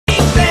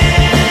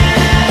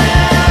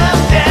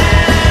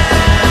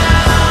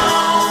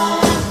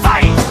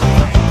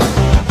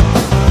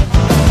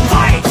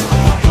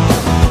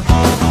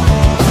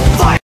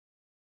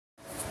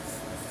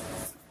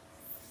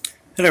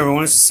Hello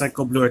everyone, this is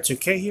Psycho Blue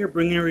 2K here,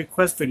 bringing a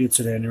request video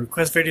today. And the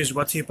request video is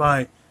brought to you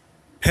by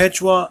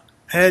Shenron,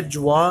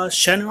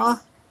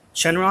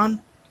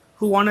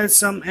 who wanted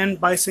some M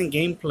Bison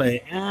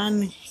gameplay.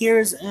 And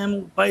here's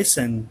M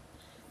Bison,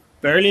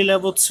 barely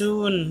level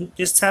 2, and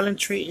his talent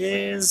tree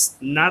is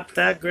not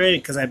that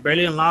great because I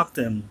barely unlocked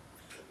him.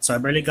 So I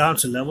barely got him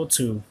to level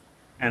 2,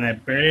 and I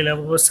barely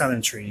leveled his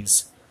talent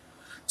trees.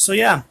 So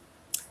yeah,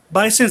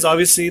 Bison is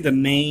obviously the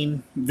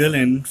main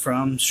villain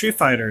from Street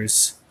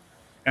Fighters,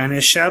 and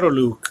his Shadow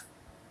Luke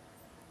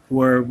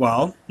were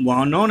well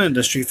known in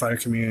the Street Fighter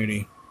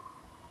community.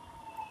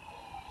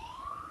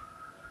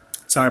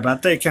 Sorry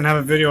about that, you can't have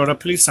a video of the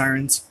police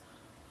sirens.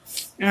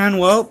 And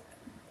well,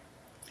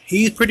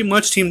 he pretty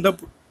much teamed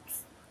up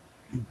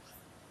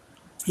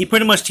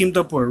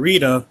with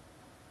Rita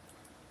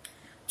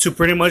to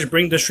pretty much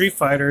bring the Street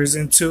Fighters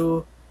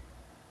into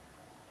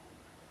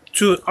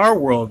our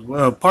world,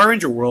 Power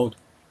Ranger world.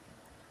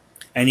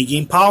 And he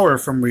gained power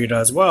from Rita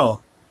as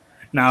well.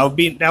 Now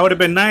that would have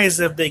been nice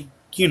if they,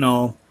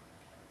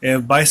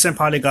 if Bison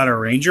probably got a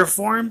Ranger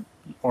form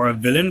or a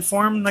villain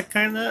form,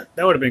 that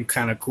would have been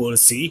kind of cool to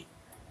see.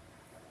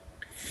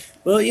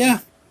 Well, yeah,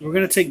 we're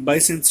gonna take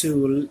Bison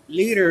to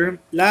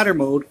ladder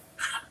mode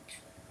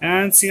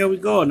and see how we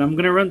go. And I'm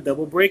gonna run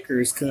double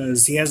breakers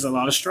because he has a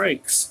lot of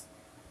strikes.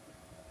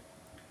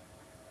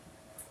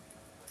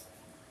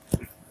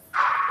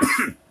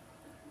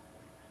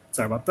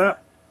 Sorry about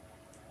that.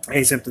 I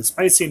ate something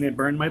spicy and it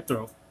burned my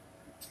throat.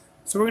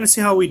 So we're going to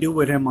see how we do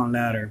with him on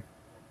ladder.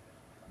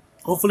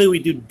 Hopefully we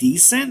do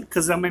decent,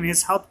 because I mean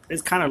his health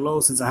is kind of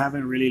low since I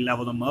haven't really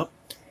leveled him up.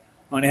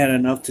 Only had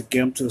enough to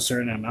get him to a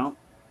certain amount.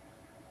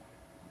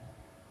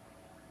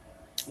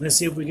 Let's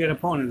see if we get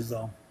opponents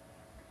though.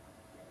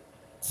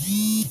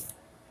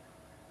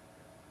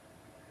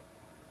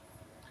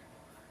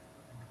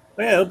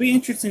 But yeah, it'll be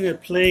interesting to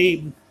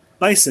play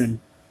Bison.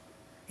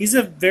 He's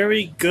a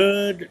very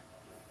good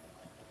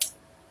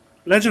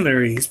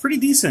legendary. He's pretty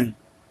decent.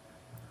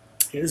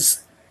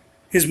 His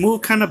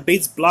move kind of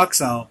baits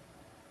blocks out.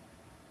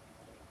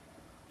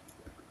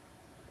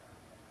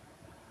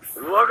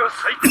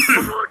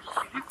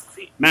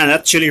 Man,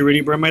 that chili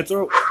really burned my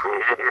throat.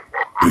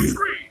 3,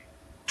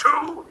 2,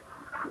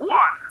 1.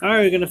 Alright,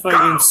 we're gonna fight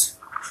against.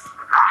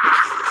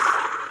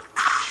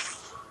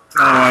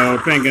 Oh,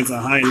 we're playing against a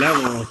high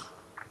level.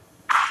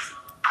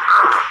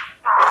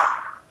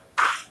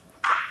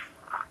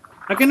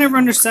 I can never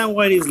understand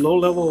why these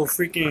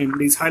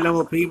these high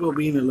level people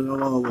be in the low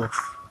level.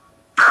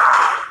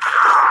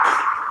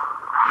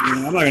 Yeah,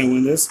 I'm not gonna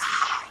win this.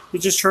 He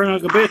just turned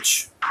like a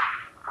bitch.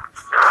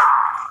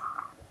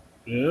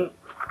 Yeah.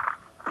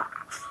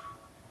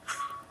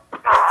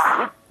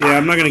 Yeah,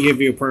 I'm not gonna give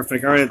you a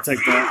perfect. Alright,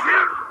 take that.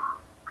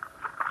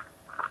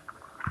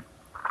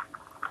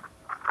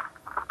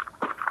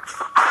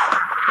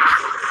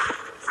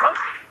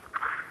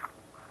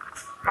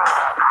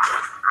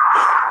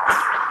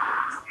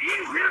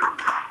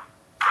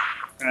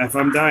 If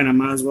I'm dying, I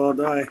might as well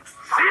die.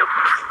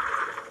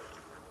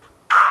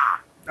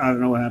 I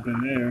don't know what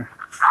happened there.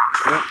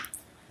 Yep.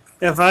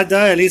 If I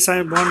die, at least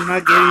I'm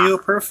not giving you a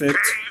perfect.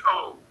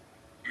 KO.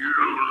 You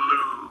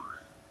lose.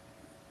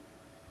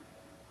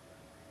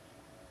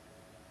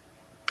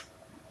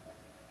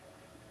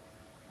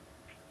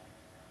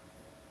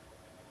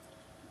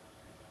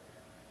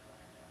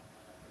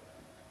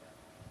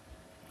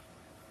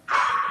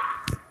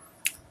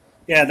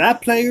 Yeah,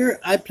 that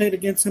player, I played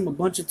against him a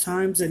bunch of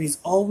times, and he's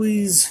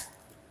always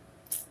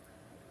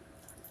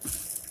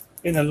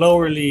in the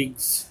lower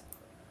leagues.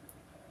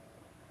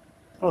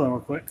 Hold on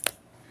real quick.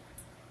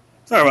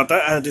 Sorry about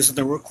that, I had to do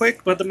something real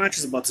quick, but the match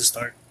is about to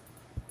start.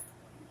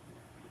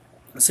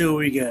 Let's see what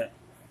we get.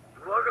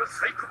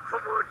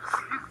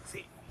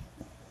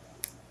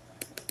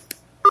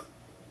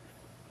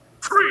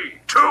 3,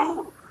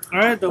 2.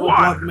 Alright, double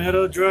block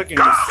metal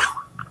dragons.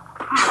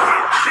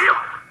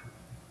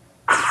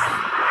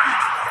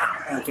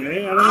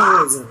 Okay, I don't know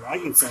why it's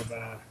lagging so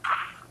bad.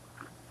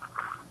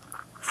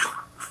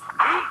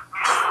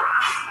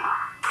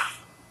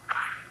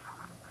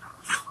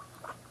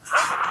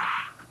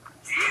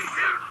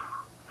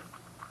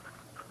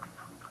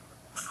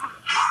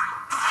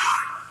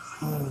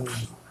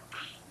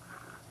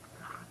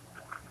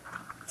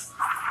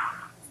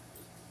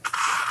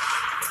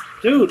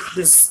 Dude,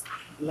 this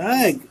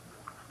lag.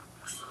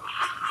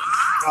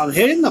 I'm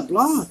hitting the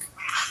block.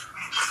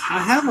 I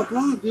have a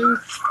block, dude.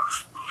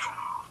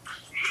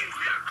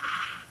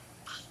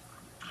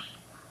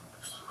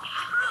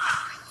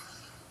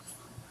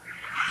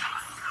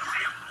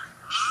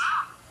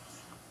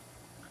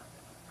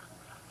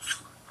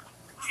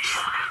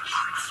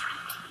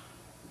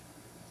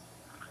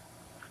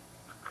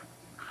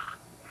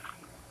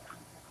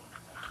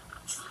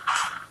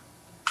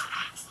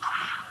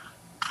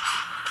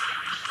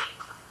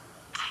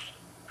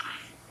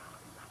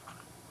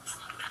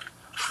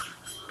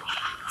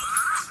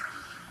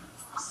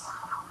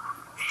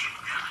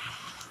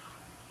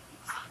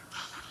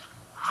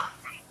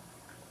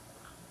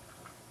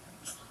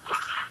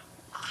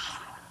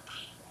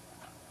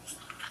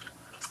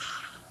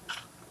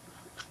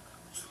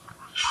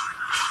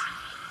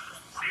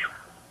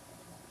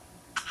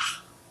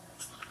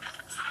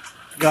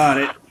 Got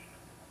it.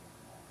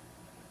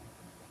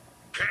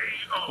 KO.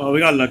 Well, we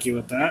got lucky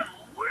with that.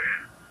 Win.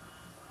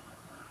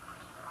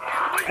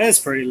 It's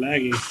pretty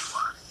laggy.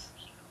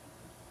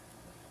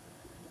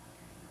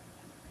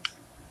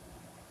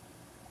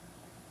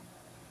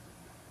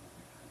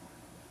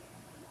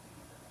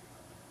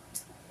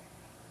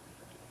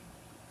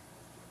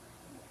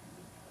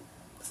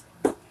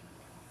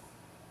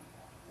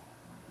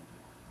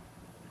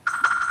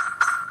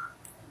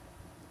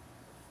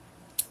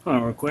 Hold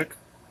on real quick.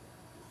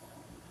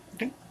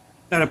 Okay.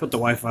 Gotta put the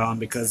Wi-Fi on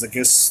because I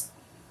guess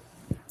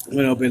a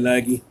little bit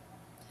laggy.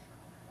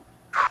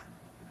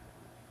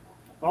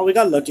 Well, we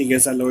got lucky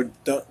against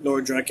that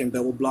Lord Draken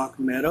double block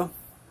meta.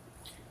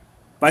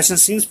 Bison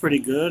seems pretty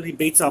good. He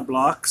baits out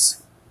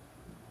blocks.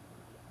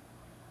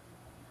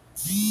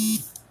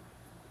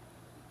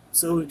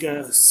 So we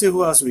got see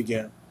who else we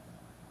get.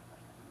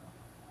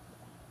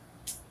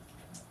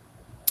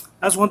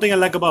 That's one thing I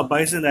like about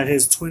Bison, that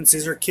his twin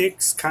scissor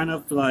kicks kind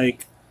of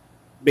like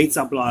baits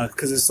out blocks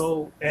because it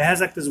has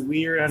like this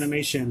weird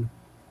animation.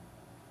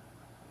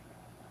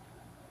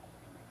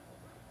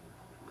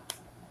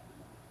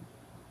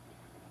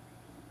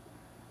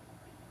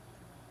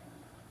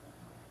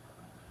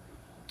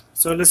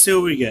 So let's see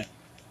what we get.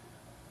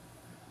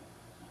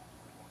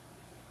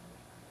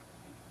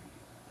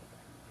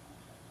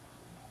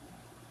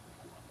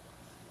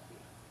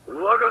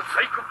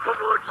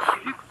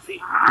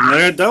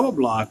 Another double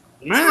block.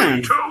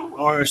 Man.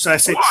 Or should I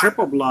say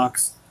triple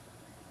blocks?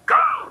 Go.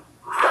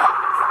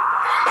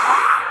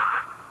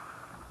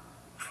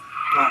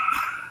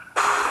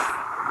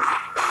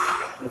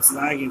 It's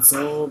lagging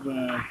so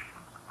bad.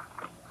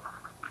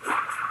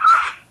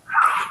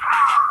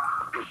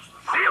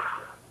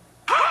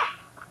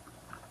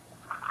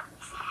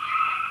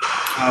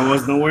 I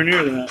was nowhere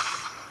near that.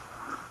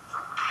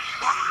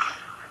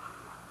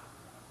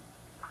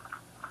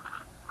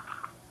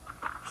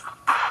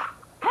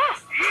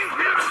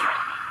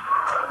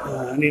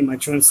 I need my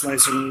twin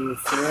slicer move.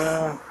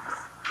 Yeah.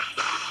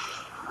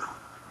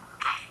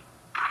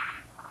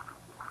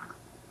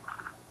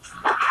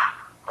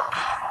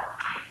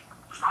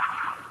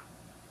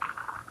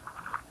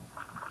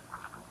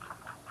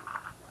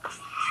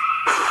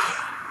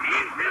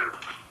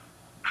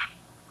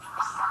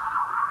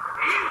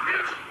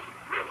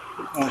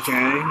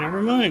 Okay,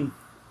 never mind.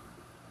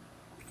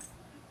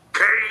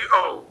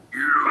 KO.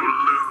 You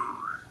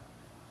lose.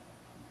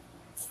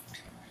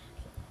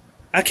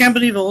 I can't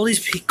believe all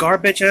these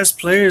garbage ass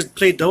players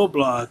play double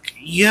block.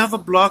 You have a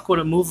block with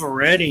a move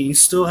already, you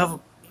still have a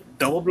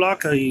double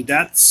block? Are you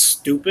that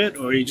stupid,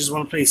 or you just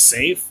want to play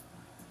safe?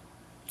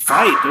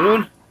 Fight,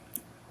 dude.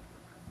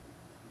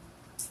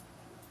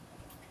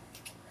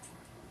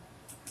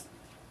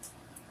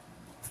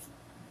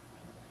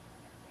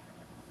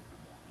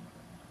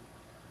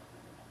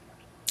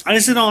 I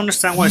just don't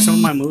understand why some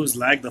of my moves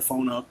lag the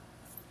phone up.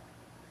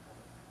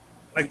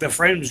 Like the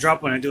frames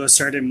drop when I do a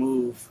certain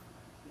move.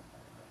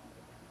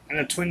 And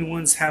the twin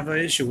ones have an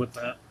issue with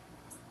that.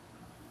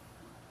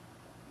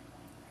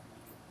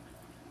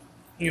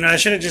 You know, I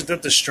should have just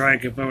done the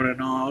strike if I would have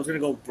known. I was going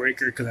to go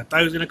breaker because I thought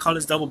he was going to call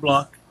his double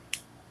block.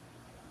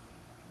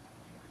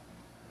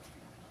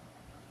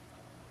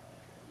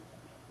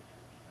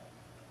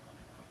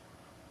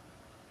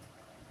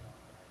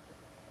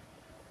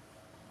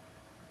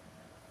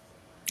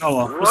 Oh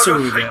well, let's see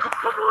what we get.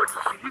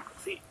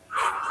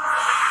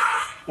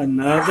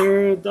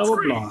 Another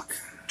double block.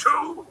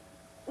 2,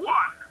 1,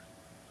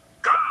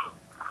 go!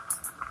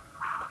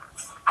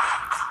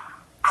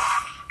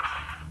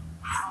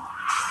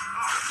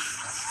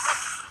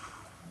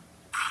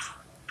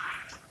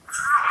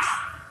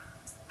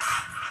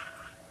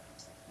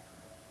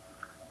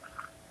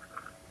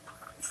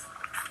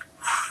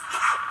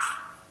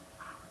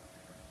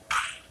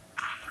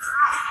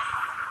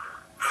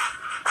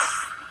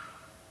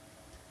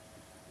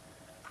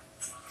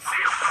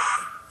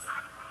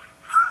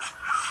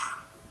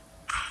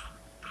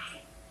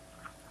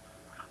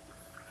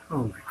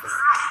 Oh my god.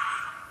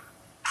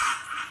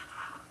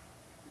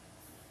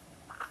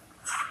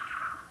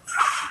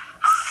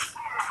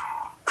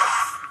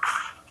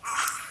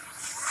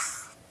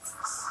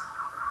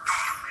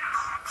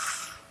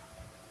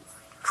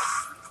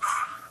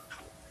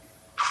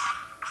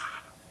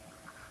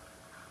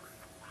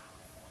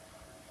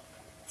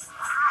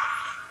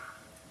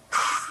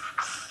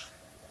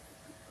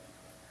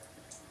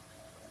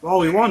 Well,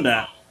 we won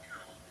that.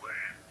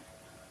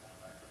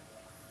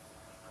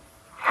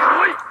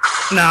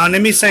 Now,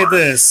 let me say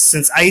this.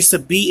 Since I used to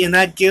be in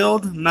that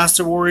guild,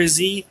 Master Warrior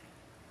Z,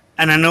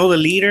 and I know the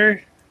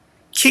leader,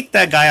 kick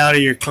that guy out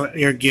of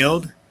your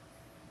guild.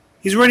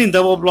 He's running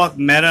double block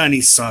meta and he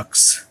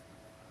sucks.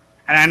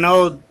 And I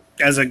know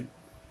as a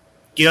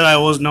guild I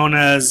was known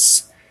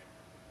as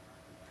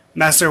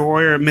Master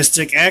Warrior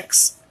Mystic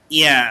X.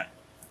 Yeah,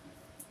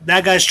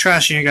 that guy's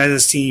trash in your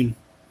guys' team.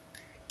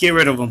 Get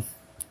rid of him.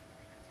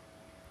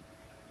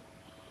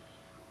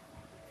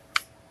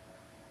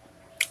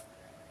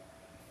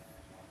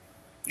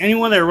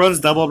 Anyone that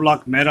runs double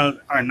block meta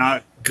are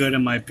not good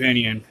in my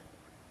opinion.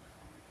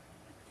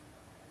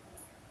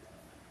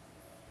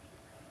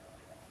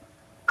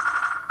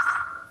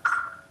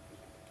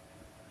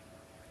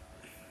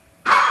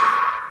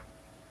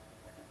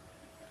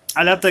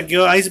 I left the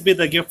guild. I used to be at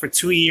the guild for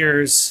 2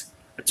 years.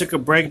 I took a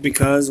break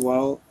because,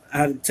 well, I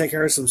had to take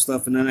care of some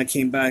stuff, and then I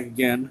came back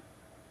again.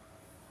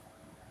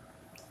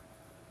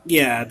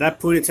 Yeah, that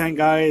Pootie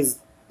guy is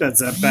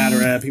that's a bad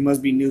rep. He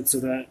must be new to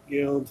that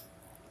guild.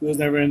 He was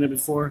never in there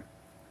before.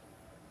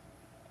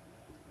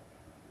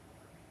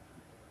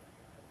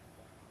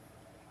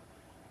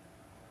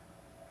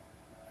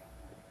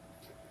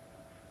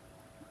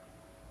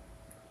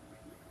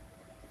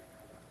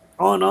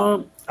 All in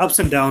all, ups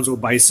and downs with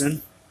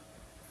Bison.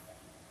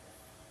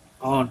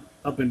 All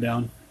up and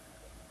down.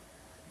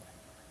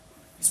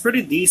 It's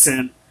pretty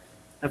decent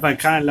if I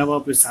kind of level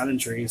up his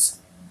talent trees.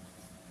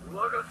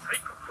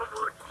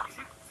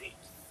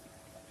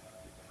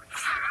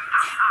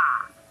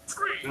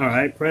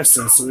 Alright,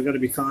 Preston, so we gotta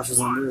be cautious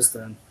on this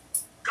then.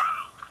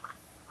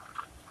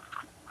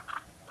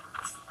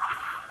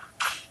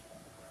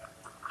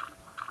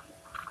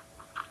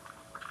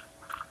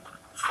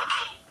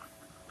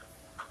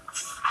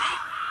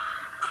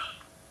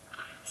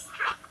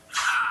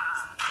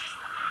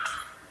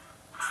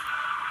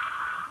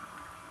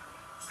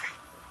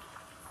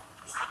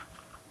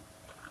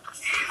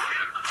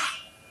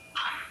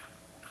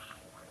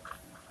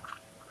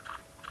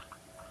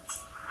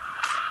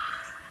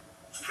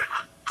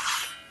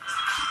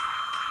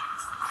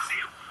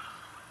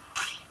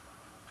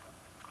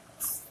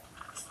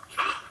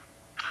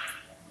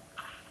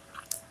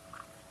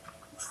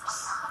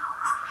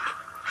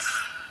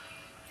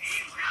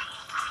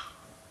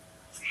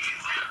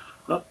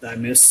 Oh, I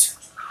missed.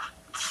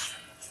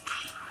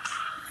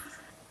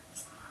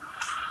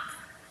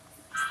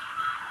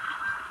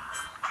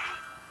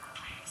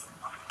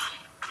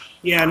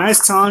 Yeah,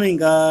 nice taunting,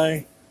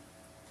 guy.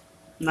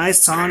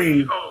 Nice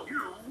taunting. Oh, you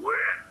win.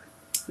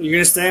 You're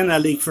gonna stay in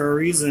that league for a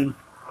reason.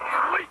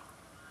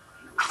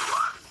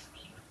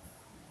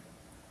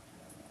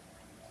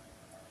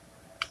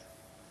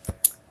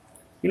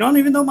 You know,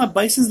 even though my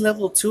Bison's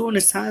level 2 and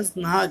his talent's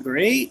not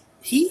great,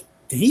 he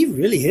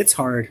really hits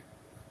hard.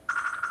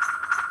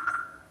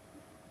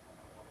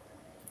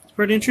 It's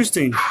pretty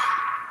interesting.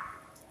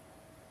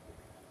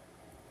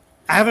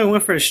 I haven't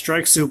went for a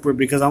strike super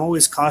because I'm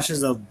always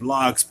cautious of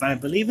blocks, but I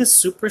believe his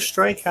super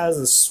strike has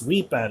a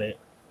sweep at it,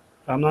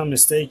 if I'm not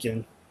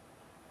mistaken.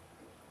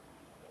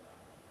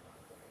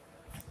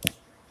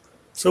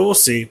 So we'll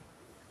see.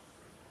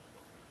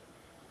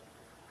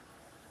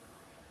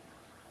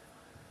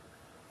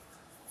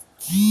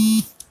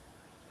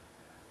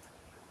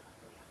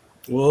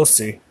 We'll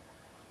see.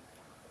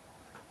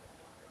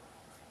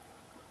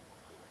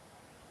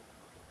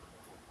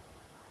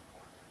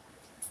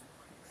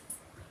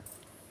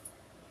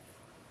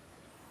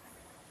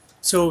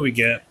 So what we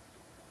get?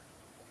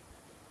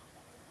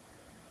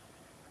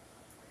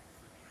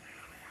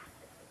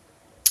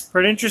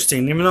 Pretty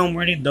interesting, even though I'm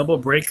running double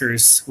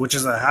breakers, which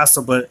is a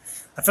hassle, but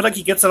I feel like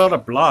he gets a lot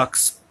of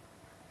blocks.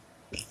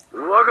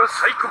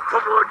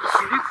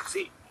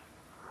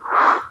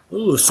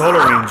 Ooh,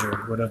 Solar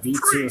Ranger with a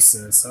V2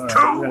 assist.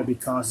 Alright, we gotta be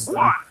cautious though.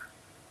 I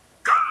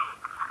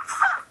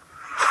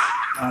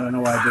don't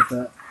know why I did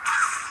that.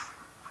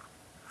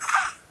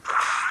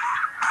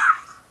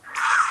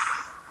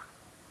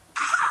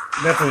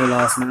 Definitely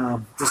lost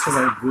now, just because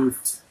I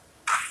goofed.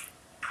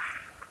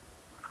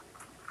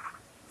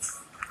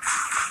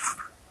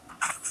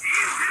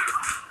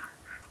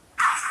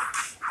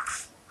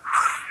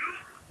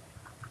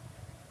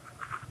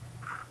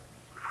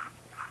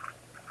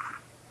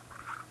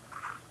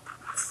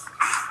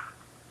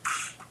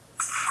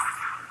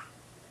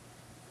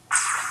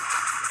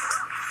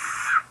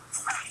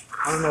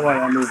 I don't know why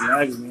that move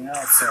lags me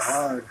out so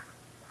hard.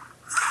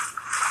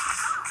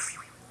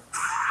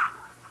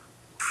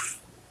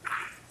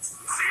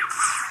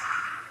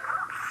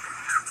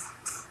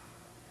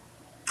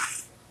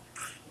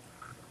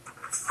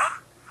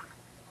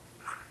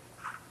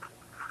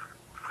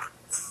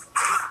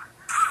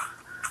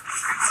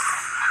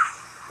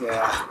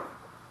 Yeah.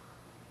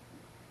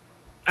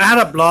 I had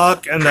a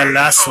block and the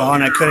last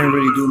slot, I couldn't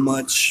really do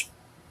much.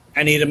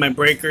 I needed my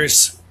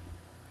breakers.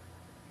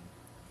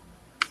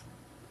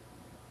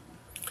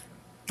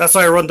 That's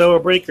why I run double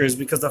breakers,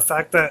 because the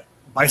fact that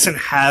Bison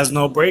has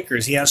no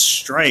breakers, he has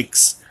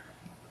strikes.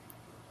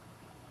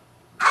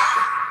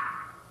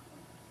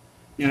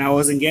 And I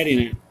wasn't getting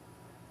it.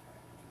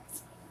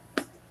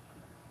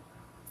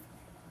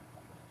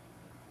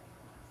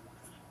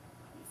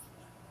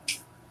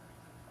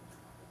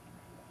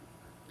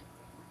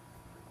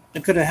 I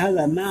could have had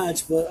that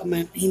match, but I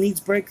mean, he needs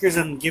breakers,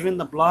 and given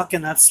the block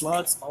in that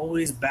slot's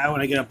always bad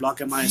when I get a block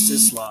in my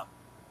assist slot.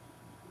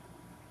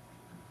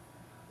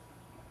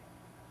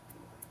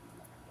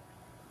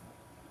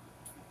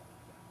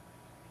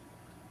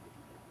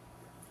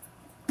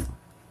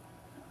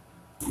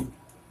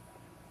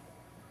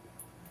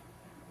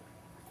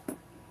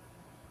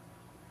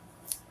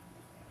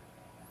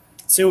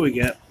 See what we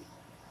get.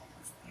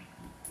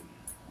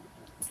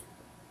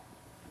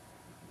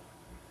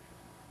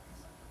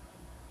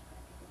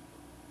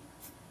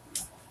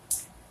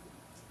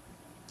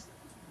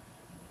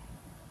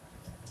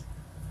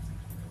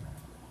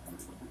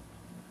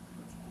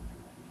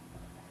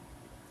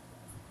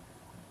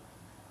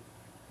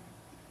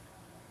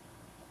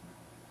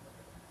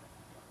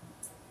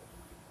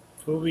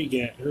 Who we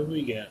get? Who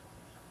we get?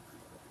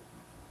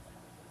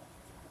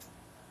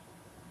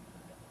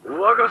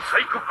 我がサ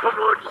イコパワ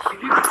ー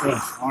に響く。 Ugh,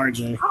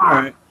 RJ.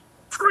 Alright.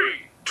 3,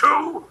 2,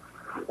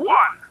 1,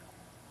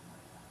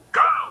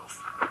 go!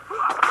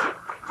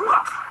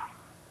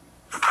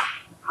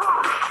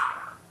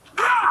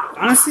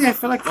 Honestly, I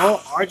feel like all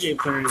RJ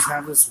players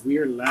have this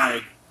weird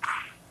lag.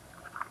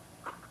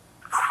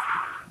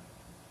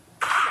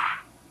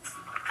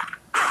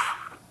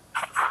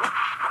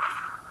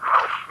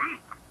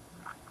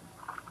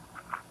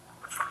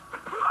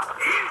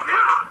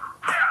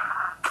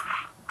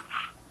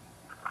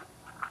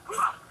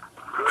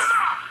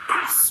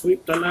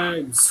 Sweep the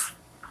legs.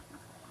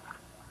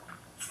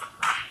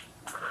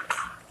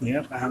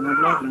 Yep, I have no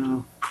block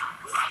now.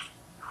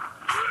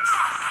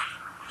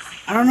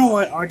 I don't know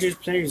why RJ's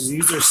players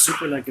use their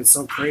super like it's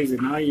so crazy.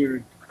 Now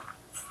you're...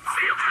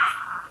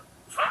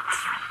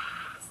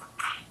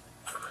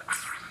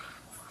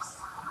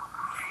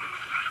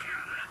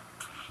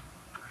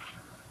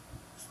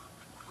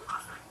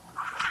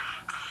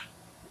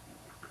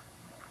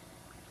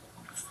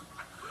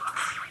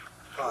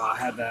 Oh, I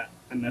had that.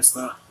 I messed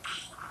up.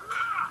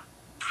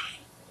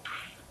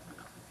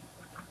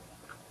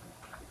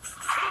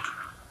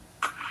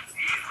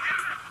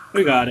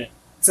 We got it.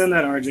 Send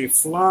that RJ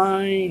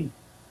flying.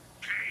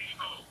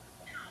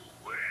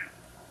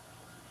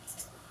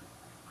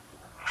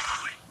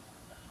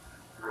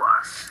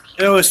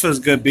 It always feels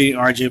good beating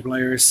RJ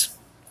players.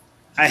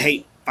 I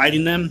hate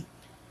fighting them.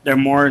 They're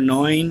more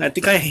annoying. I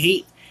think I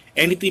hate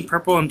anything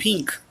purple and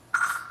pink.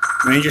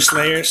 Ranger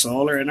Slayer,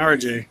 Solar, and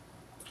RJ.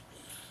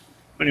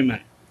 What do you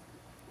mean?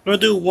 We'll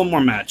do one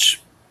more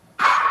match.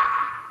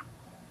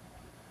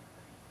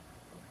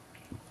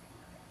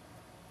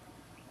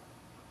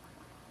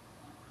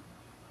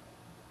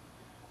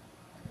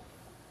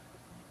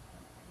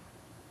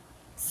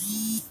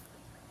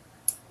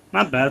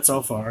 Not bad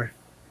so far.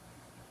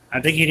 I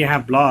think he didn't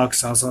have blocks,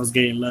 so I was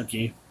getting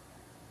lucky.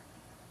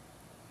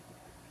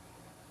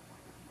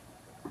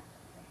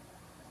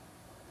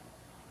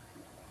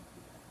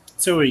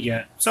 So what we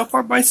get. So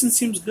far, Bison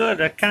seems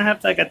good. I kind of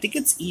have like I think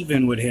it's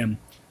even with him.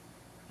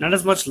 Not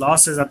as much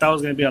losses. I thought it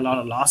was going to be a lot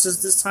of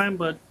losses this time,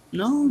 but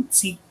no,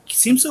 he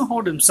seems to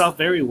hold himself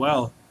very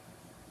well.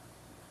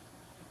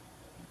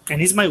 And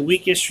he's my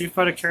weakest Street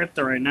Fighter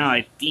character right now,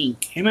 I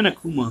think. Him and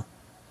Akuma.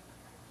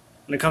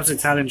 When it comes to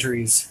talent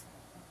trees.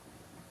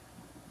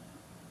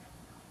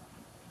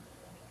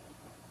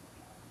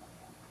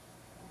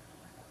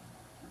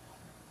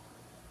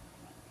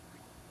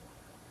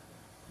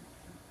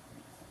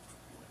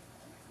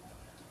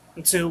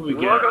 Let's see who we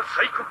get. 我が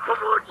サイコパワ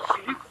ーに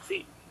響く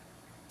ぜ。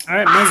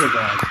 Alright,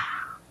 Mezagod.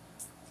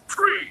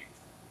 3,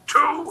 2,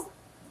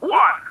 1,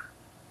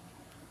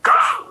 go!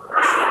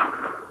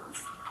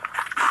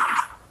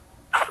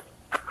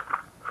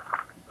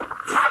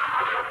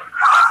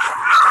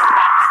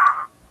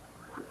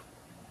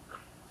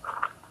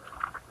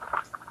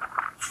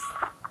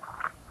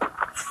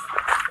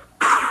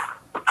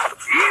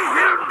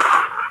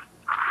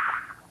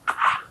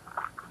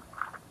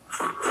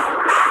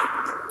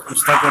 I'm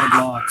stuck with the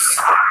blocks.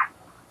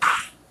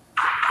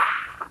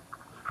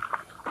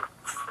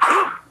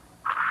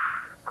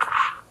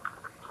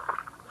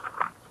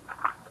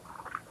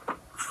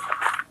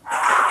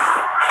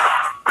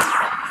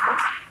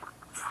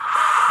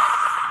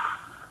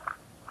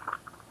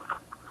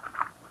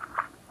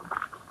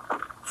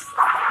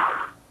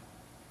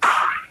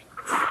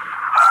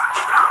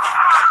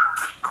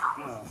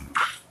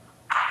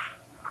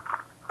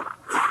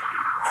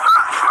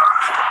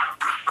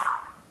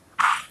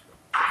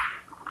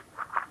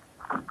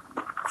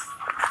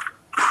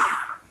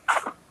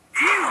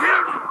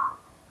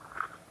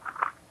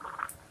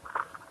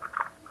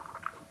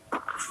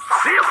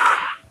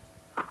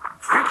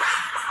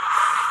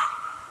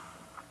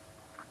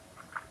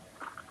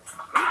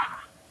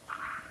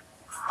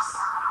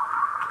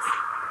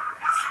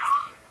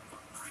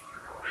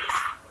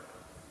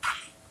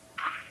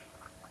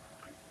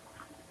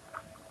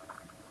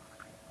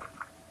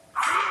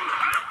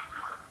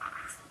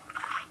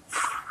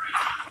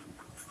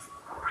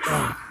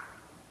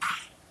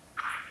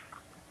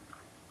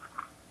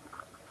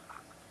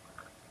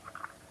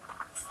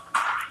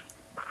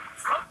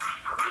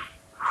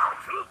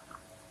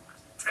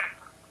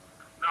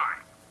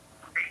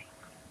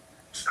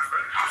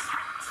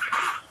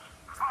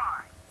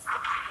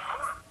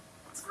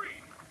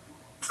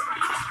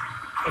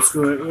 Let's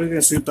do it. We're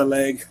gonna sweep the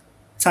leg.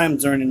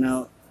 Time's running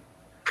out.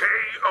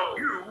 KO.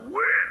 You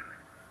win.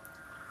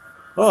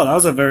 Oh, that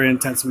was a very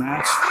intense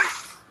match.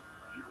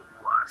 You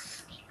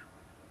lost.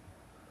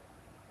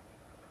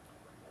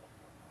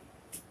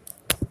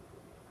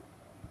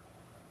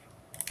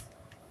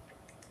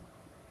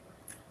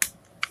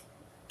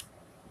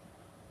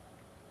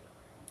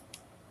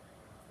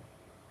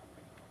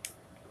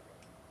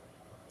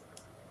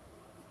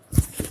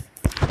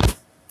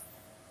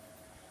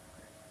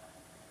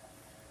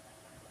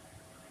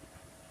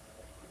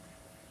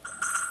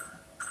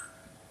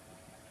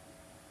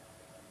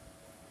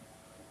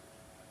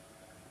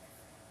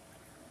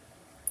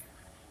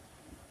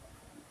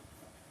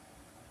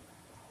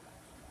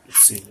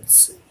 let's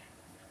see.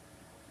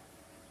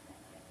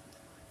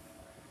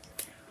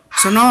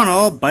 So no,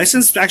 no,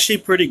 Bison's actually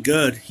pretty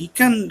good. He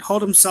can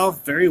hold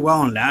himself very well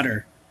on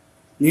ladder.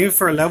 And even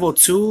for level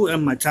 2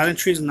 and my talent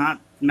tree is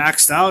not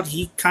maxed out,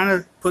 he kind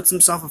of puts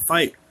himself a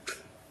fight.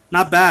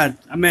 Not bad.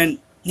 I mean,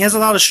 he has a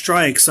lot of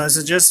strikes, so I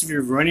suggest if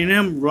you're running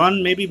him,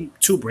 run maybe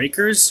 2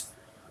 breakers.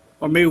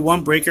 Or maybe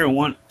 1 breaker and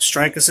 1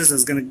 strike assist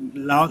that's going to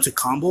allow him to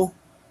combo.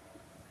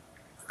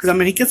 Because, I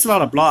mean, he gets a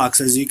lot of blocks,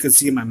 as you can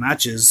see in my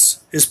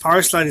matches. His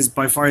power slide is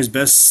by far his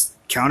best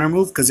counter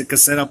move, because it can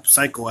set up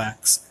Psycho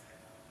Axe.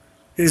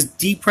 His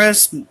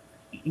depress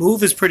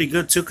move is pretty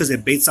good too because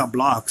it baits out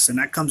blocks and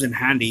that comes in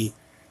handy.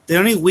 The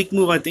only weak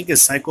move I think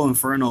is Psycho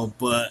Inferno,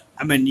 but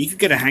I mean you could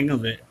get a hang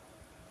of it.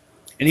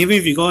 And even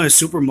if you go in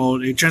super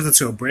mode, it turns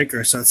into a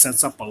breaker, so it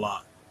sets up a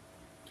lot.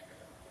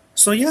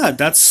 So yeah,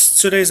 that's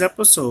today's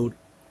episode.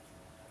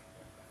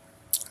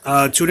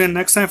 Tune in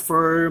next time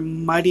for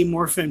Mighty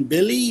Morphin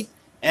Billy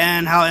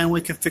and how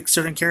Enway can fix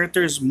certain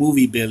characters,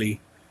 Movie Billy.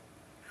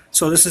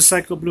 So this is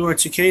Psycho Blue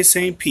R2K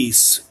saying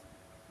peace.